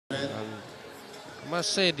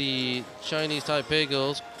must say the Chinese Taipei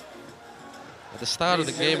girls, at the start of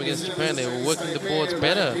the game against Japan, they were working the boards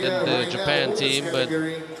better than the Japan team, but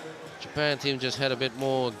Japan team just had a bit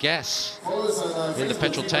more gas in the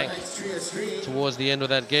petrol tank towards the end of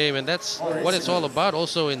that game, and that's what it's all about.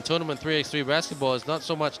 Also in tournament 3x3 basketball, it's not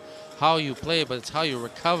so much how you play, but it's how you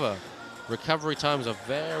recover. Recovery times are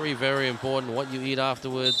very, very important. What you eat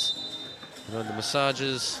afterwards, you know, the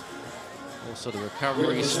massages, also the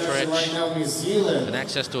recovery stretch, and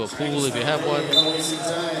access to a pool if you have one.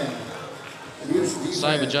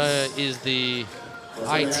 Cyberjaya is the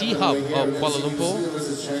IT hub of Kuala Lumpur,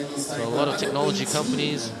 so a lot of technology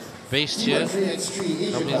companies based here,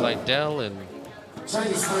 companies like Dell and a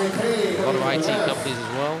lot of IT companies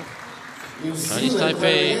as well. Chinese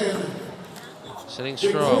Taipei sitting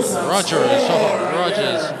strong.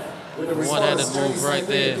 Rogers, one-handed move right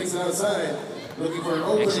there.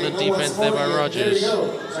 Excellent defense there by Rogers.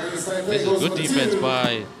 This is good defense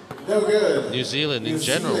by New Zealand in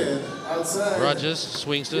general. Rogers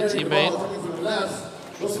swings to a teammate,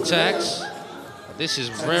 attacks. This is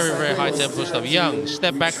very, very high tempo stuff. Young,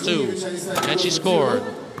 step back two, and she scored.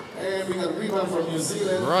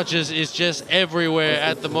 Rogers is just everywhere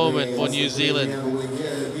at the moment for New Zealand.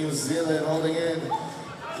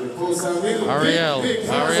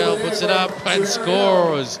 Ariel puts it up and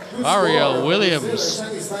scores. Ariel Williams.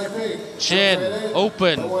 Chen,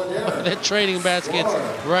 open. They're trading baskets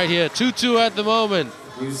right here. 2-2 at the moment.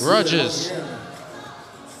 Rogers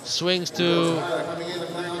swings to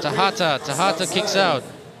Tahata. Tahata kicks out.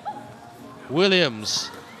 Williams.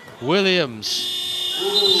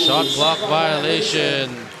 Shot clock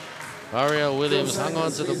violation. Ariel Williams hung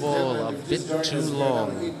on to the ball a bit too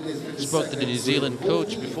long. Spoke to the New Zealand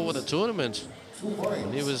coach before the tournament.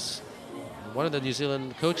 And he was one of the New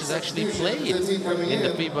Zealand coaches actually played in the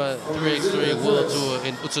FIBA 3x3 World Tour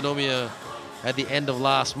in Utsunomiya at the end of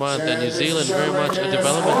last month. And New Zealand very much a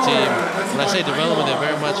development team. When I say development, they're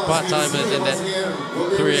very much part-timers in that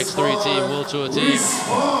 3x3 team, World Tour team.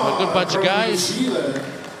 A good bunch of guys.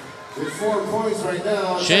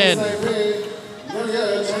 Chen.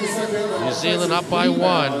 New Zealand up by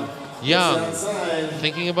 1. Young,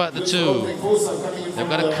 thinking about the 2. They've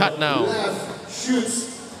got a cut now.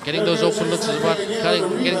 Getting those open looks is about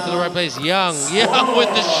getting to the right place. Young with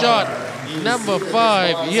the shot. Number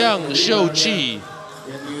 5, Young Shou-Chi.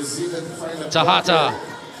 Tahata.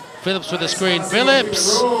 Phillips with the screen.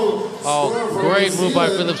 Phillips! Oh, great move by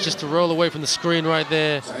Phillips just to roll away from the screen right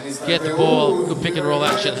there. Get the ball. Good pick and roll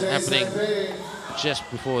action happening just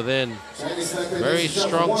before then. Very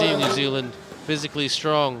strong team, New Zealand. Physically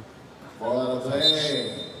strong.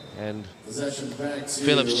 And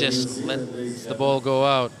Phillips just let the ball go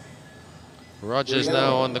out. Rogers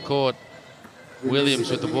now on the court.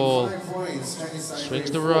 Williams with the ball.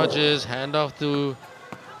 Swings to Rogers. Handoff to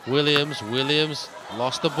Williams. Williams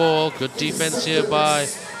lost the ball. Good defense here by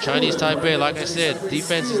Chinese Taipei. Like I said,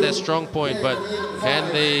 defense is their strong point, but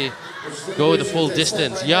can they go the full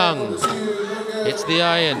distance? Young hits the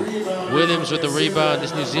iron. Williams with the rebound.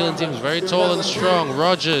 This New Zealand team is very tall and strong.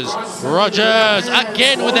 Rogers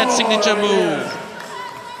again with that signature move.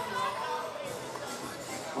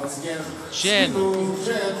 Chen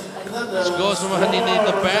scores from underneath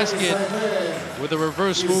the basket with a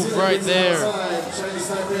reverse move right there.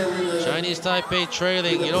 Chinese Taipei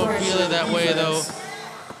trailing. You don't feel it that way though,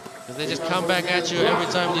 because they just come back at you every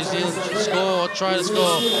time New Zealand score or try to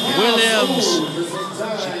score. Williams,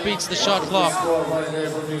 she beats the shot clock.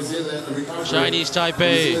 Chinese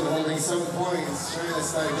Taipei.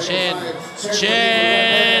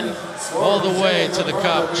 Chen all the way to the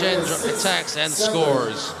cup. Chen attacks and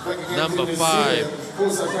scores. Number 5,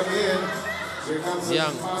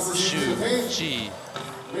 Young Shou-Chi.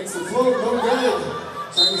 Makes the float no good.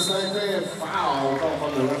 Chinese Taipei foul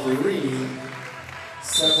from the referee.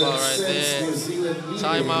 Foul right there.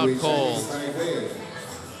 Timeout called.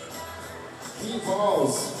 Key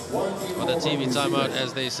falls. For the TV timeout,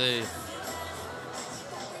 as they say.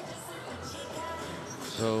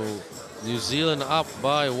 So New Zealand up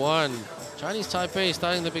by 1. Chinese Taipei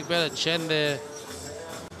starting to be better. Chen there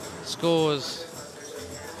scores.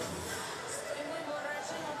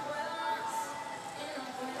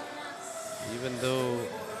 Even though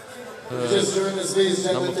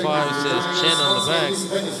number 5 says Chen on the back, it's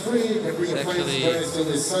actually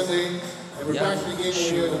Young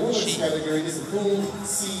Shou-Chi.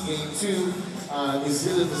 New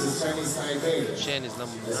Zealand versus Chinese Taipei. Chen is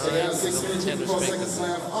number 9, number 10 respectively.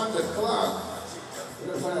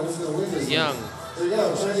 Young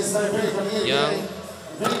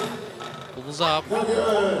Pulls up. No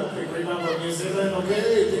good. Big rebound from New Zealand.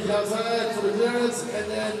 Okay, kick outside for the clearance,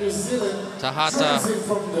 and then New Zealand. Tahata.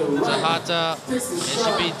 From the right. Tahata.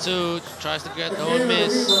 SCB2 tries to get no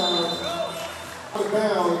miss. Out of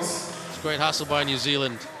bounds. It's a great hustle by New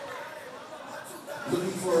Zealand.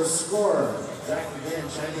 Looking for a score. Back again,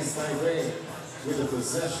 Chinese Taipei with the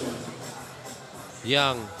possession.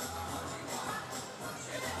 Young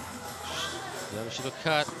should have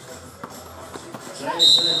cut.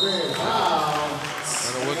 Chinese Taipei, wow.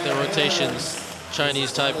 Gotta work their rotations.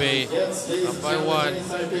 Chinese Taipei up by 1.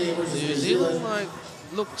 New Zealand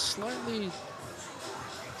looked slightly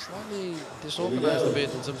disorganized a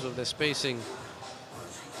bit in terms of their spacing.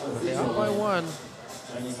 But they're up by 1.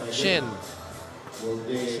 Chen.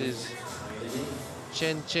 This is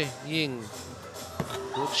Chen Che-ying.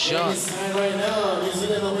 Good shot.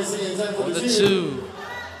 On the 2.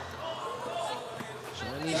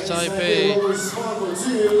 Chinese Taipei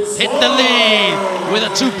hit the lead with a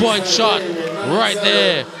 2-point shot right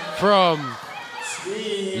there from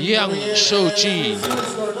Yang Shou-chi.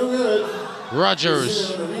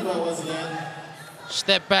 Rogers.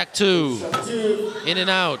 Step back 2. In and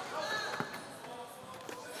out.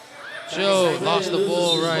 Joe lost the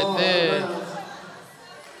ball right there.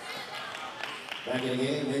 Back in the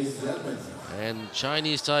game, ladies and gentlemen. And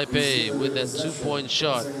Chinese Taipei with that 2-point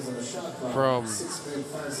shot from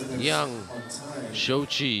Yang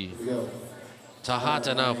Shou-chi.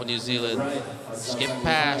 Tahata now for New Zealand. Skip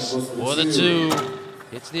pass for the 2.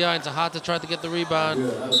 Hits the iron. Tahata tried to get the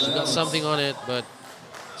rebound. She got something on it, but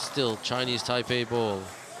still Chinese Taipei ball.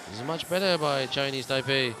 This is much better by Chinese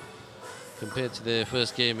Taipei compared to their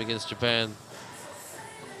first game against Japan.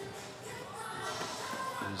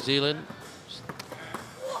 New Zealand.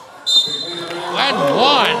 And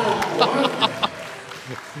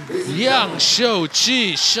 1! Yang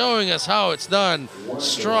Shou-chi showing us how it's done.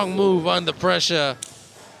 Strong move under pressure.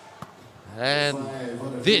 And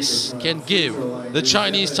this can give the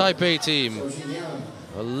Chinese Taipei team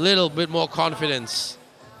a little bit more confidence.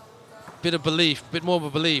 Bit more of a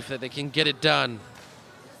belief that they can get it done.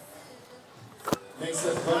 It's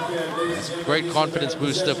a great confidence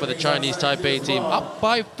booster for the Chinese Taipei team. Up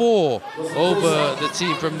by 4 over the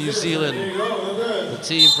team from New Zealand. The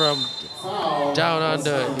team from down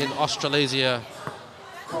under in Australasia.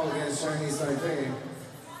 Call against Chinese Taipei.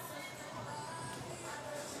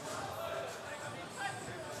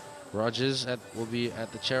 Rogers will be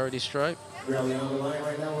at the charity stripe. Rally on the line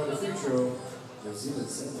right now with the free throw. New Zealand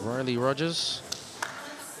center. Riley Rogers.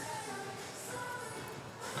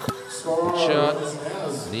 Good shot.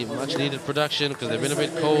 Much needed production because they've been a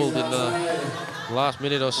bit cold in the last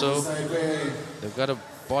minute or so. They've got to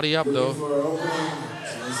body up though.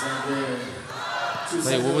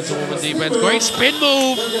 Play woman-to-woman defense. Great spin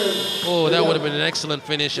move. Oh, that would have been an excellent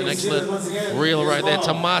finish, an excellent reel right there.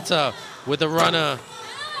 Tamata with the runner.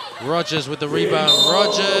 Rogers with the rebound.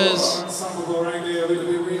 Rogers.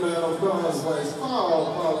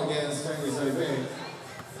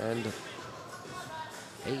 And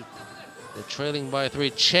 8. They're trailing by 3.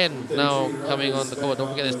 Chen now coming on the court. Don't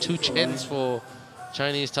forget there's 2 Chens for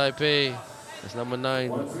Chinese Taipei. That's number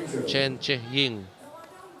 9, Chen Che-ying.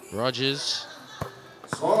 Rogers.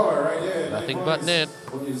 Nothing but net.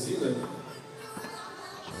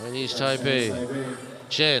 Chinese Taipei.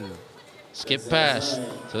 Chen. Skip pass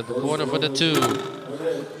to the corner for the 2.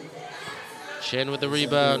 Chen with the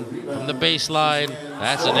rebound from the baseline.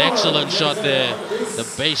 That's an excellent shot there. The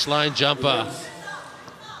baseline jumper.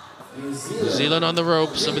 New Zealand on the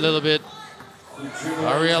ropes a little bit.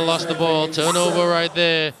 Ariel lost the ball. Turnover right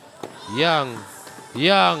there. Young.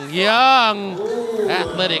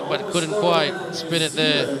 Athletic, but couldn't quite spin it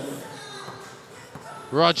there.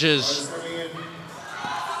 Rogers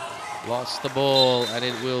lost the ball, and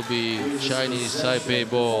it will be Chinese Taipei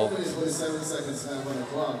ball.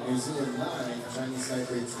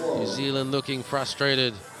 New Zealand looking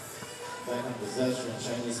frustrated.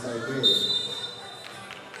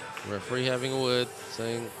 Referee having a word,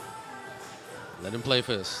 saying, let him play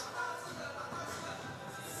first.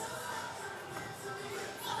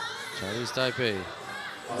 Chinese Taipei.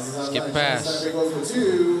 Skip pass.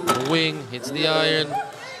 The wing hits the iron.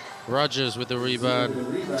 Rogers with the rebound.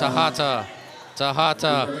 Tahata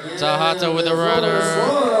with the runner.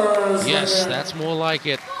 Yes, that's more like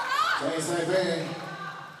it.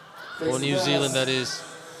 For New Zealand, that is.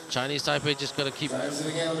 Chinese Taipei just got to keep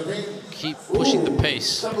pushing the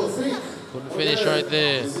pace. Couldn't finish right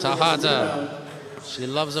there. Tahata. She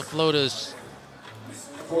loves the floaters.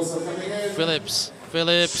 Phillips.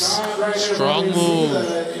 Strong move.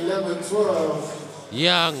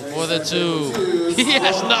 Young for the 2.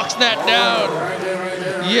 Yes, knocks that down.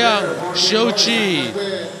 Yang, Shochi.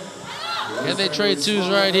 Can they trade twos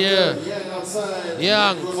right here?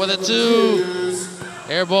 Yang for the two.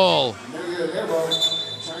 Air ball.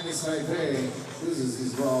 Chinese Taipei loses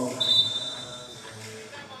his ball.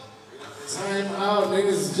 Time out,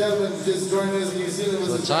 ladies and gentlemen. Just joined us. New Zealand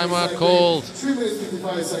was the timeout called. 3 minutes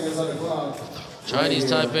 55 seconds on the clock. Chinese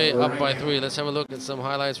Taipei up by 3. Let's have a look at some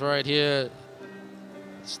highlights right here.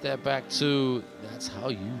 Step back 2. That's how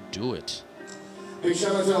you do it. Big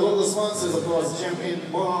shout out to our local sponsors, of course. Champion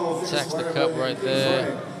Ball. Attacks the cup right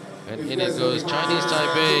there. And in it goes Chinese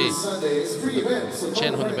Taipei.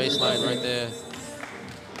 Chen from the baseline right there.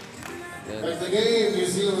 Back to the game, New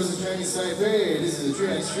Zealand versus Chinese Taipei. This is the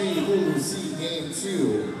 3x3 U18 game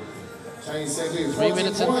 2. Chinese Taipei. 3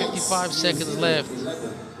 minutes and 55 seconds left.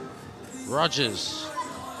 Rogers.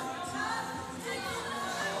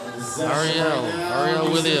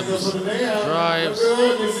 Ariel Williams drives.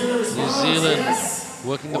 New Zealand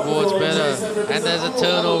working the boards better. And there's a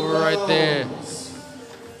turnover right there.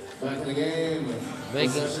 Back in the game.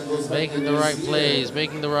 Making the right plays,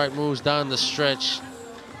 making the right moves down the stretch.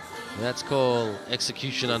 That's called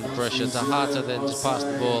execution under pressure. Tahata then just passed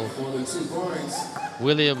the ball.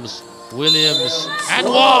 Williams, and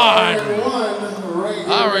one!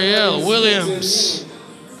 Ariel Williams.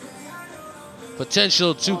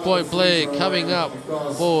 Potential two-point play coming up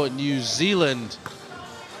for New Zealand.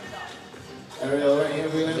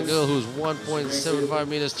 The girl who's 1.75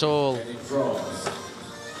 meters tall.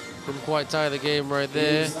 Couldn't quite tie the game right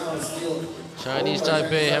there. Chinese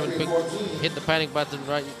Taipei haven't hit the panic button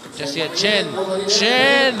right just yet. Chen!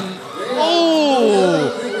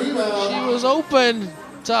 Oh! She was open.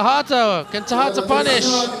 Tahata. Can Tahata punish?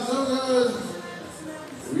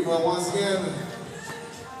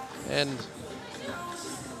 And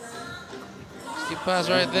skip pass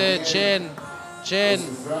right there. Chen.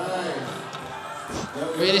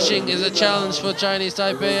 Finishing is a challenge for Chinese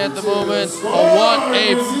Taipei at the moment. Oh, what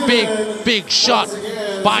a big shot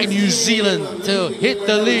by New Zealand to hit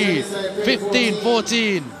the lead.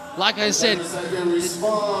 15-14. Like I said,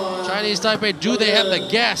 Chinese Taipei, do they have the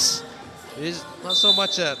gas? It is not so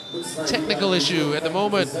much a technical issue at the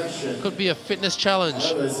moment. Could be a fitness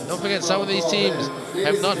challenge. Don't forget, some of these teams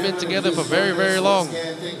have not been together for very, very long.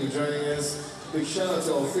 Thank you for joining us. Big shout out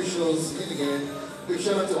to officials in the game. Big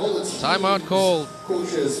shout out to all the teams, timeout called.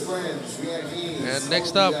 Coaches, friends, VIPs. And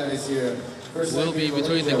next up will be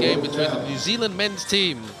between the game between the New Zealand men's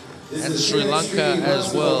team and Sri Lanka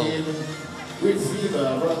as well. With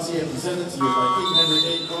FIBA, brought to you and presented to you by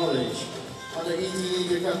 808 College. Under 18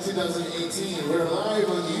 Asia Cup 2018. We're live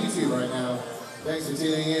on YouTube right now. Thanks for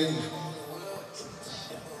tuning in.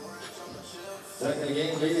 Back in the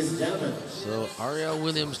game, ladies and gentlemen. So Ariel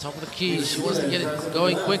Williams, top of the key. She wants to get it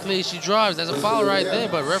going quickly. She drives. There's a foul right there,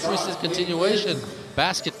 but referee says continuation.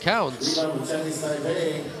 Basket counts.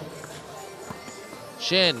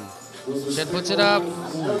 Chen puts it up.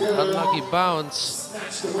 Unlucky bounce.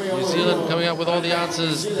 New Zealand coming up with all the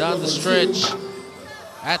answers down the stretch.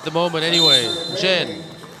 At the moment anyway. Chen.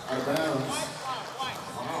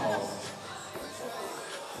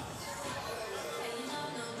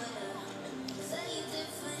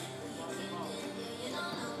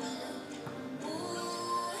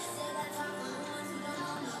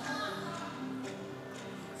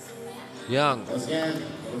 Young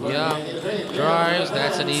drives.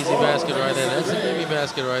 That's an easy basket right there. That's a heavy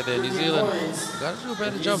basket right there. New Zealand got to do a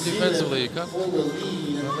better job defensively. Can't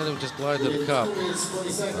let him just glide to the cup.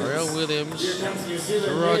 Ariel Williams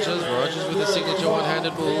to Rogers. Rogers with a signature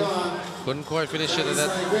one-handed move. Couldn't quite finish it.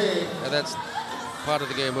 That's part of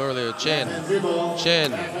the game earlier. Chen. There's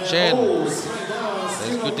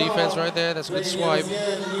good defense right there. That's a good swipe.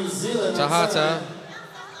 Tahata.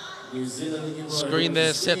 Screen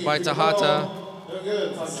there set by Tahata.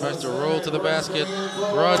 Tries to roll to the basket.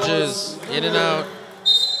 Rogers in and out.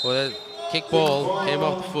 Well, that kick ball came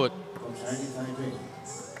off the foot.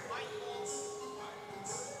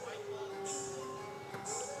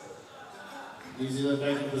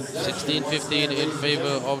 16-15 in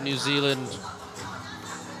favor of New Zealand.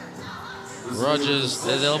 Rogers,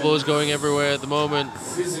 there's elbows going everywhere at the moment.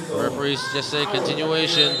 Referees just say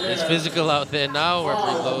continuation. It's physical out there now.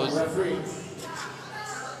 Referee blows.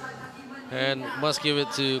 And must give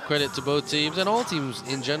it to credit to both teams and all teams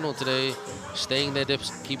in general today,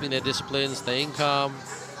 keeping their discipline, staying calm,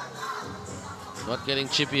 not getting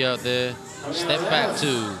chippy out there. Step back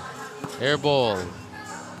 2, air ball. And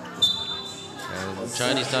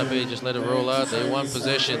Chinese Taipei just let it roll out. They want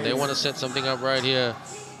possession. They want to set something up right here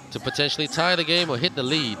to potentially tie the game or hit the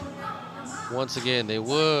lead. Once again, they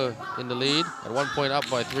were in the lead at one point, up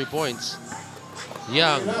by 3 points.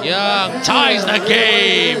 Yang ties the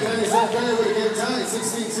game.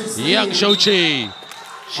 Yang Shouqi.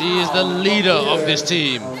 She is the leader of this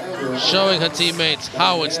team, showing her teammates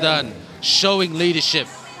how it's done, showing leadership,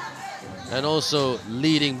 and also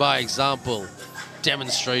leading by example,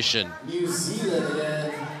 demonstration.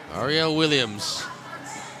 Ariel Williams.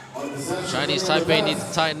 Chinese Taipei needs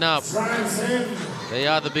to tighten up. They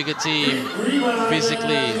are the bigger team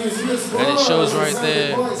physically, and it shows right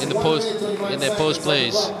there in their post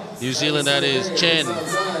plays. New Zealand, that is. Chen,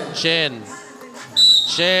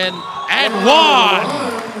 and one!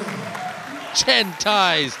 Chen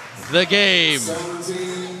ties the game.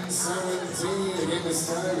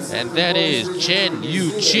 And that is Chen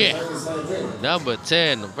Yu-che, number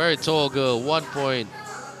 10, very tall girl,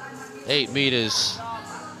 1.8 meters.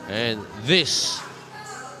 And this,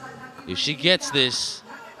 if she gets this,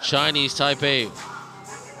 Chinese Taipei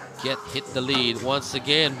hit the lead once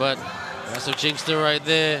again, but that's a jinxter right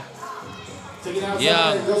there.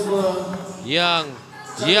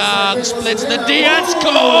 Yang splits the D and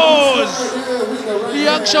scores!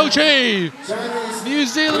 Yang Shouqi! New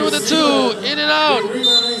Zealand with a 2, in and out.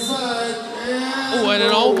 Oh, and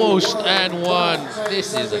an almost and one.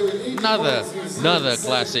 This is another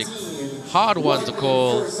classic. Hard one to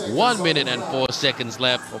call. 1 minute and 4 seconds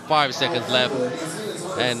left, or 5 seconds left.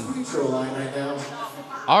 And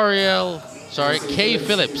Kay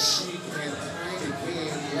Phillips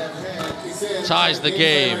ties the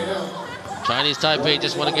game. Chinese Taipei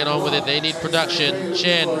just want to get on with it. They need production.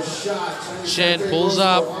 Chen pulls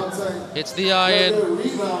up, hits the iron,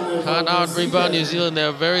 can't out-rebound New Zealand. They're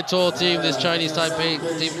a very tall team. This Chinese Taipei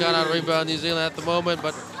team can't out-rebound New Zealand at the moment,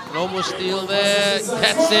 but an almost steal there.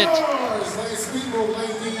 That's it.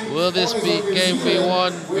 Will this game be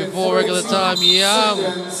won before regular time?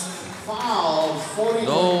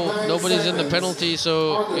 No, nobody's in the penalty,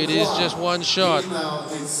 so it is just one shot.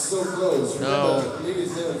 Now,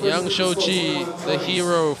 Yang Shouqi, the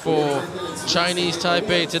hero for Chinese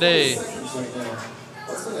Taipei today.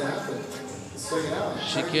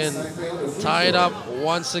 She can tie it up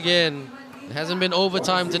once again. It hasn't been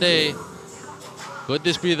overtime today. Could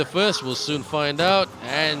this be the first? We'll soon find out.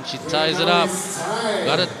 And she ties it up.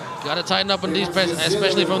 Got to tighten up on defense,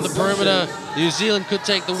 especially from the perimeter. New Zealand could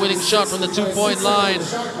take the winning shot from the 2-point line.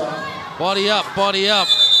 Body up, body up.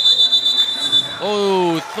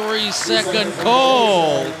 Oh, 3-second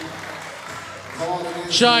call.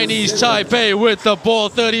 Chinese Taipei with the ball,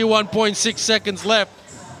 31.6 seconds left.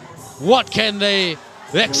 What can they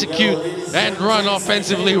execute and run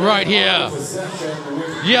offensively right here?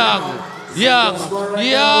 Yang.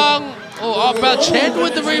 Oh, up about Chen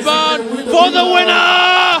with the rebound for the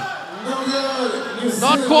winner!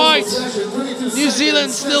 Not quite. New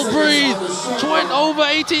Zealand still breathe. Over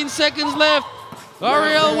 18 seconds left.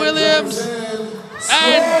 Ariel Williams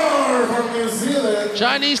and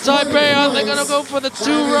Chinese Taipei. Are they going to go for the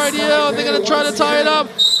 2 right here? Are they going to try to tie it up?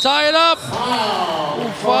 Tie it up.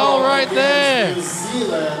 Ooh, foul right there.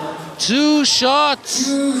 2 shots.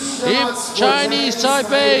 If Chinese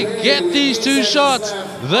Taipei get these 2 shots,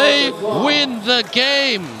 they win the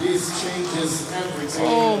game.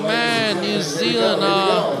 Oh man, New Zealand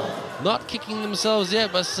are not kicking themselves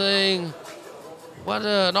yet, but saying, what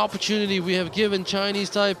an opportunity we have given Chinese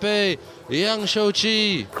Taipei. Yang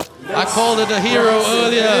Shouqi, I called it a hero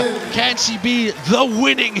earlier. Can she be the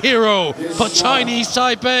winning hero for Chinese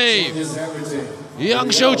Taipei? Yang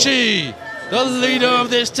Shouqi, the leader of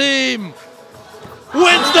this team,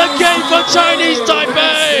 wins the game for Chinese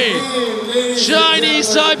Taipei. Chinese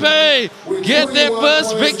Taipei get their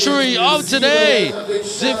first victory of today,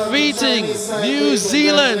 defeating New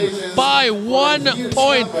Zealand by 1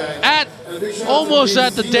 point almost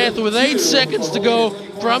at the death with 8 seconds to go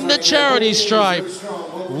from the charity stripe.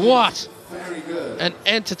 What an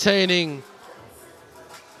entertaining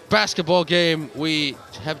basketball game we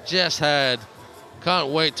have just had. Can't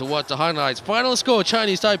wait to watch the highlights. Final score,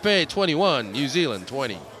 Chinese Taipei 21, New Zealand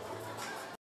 20.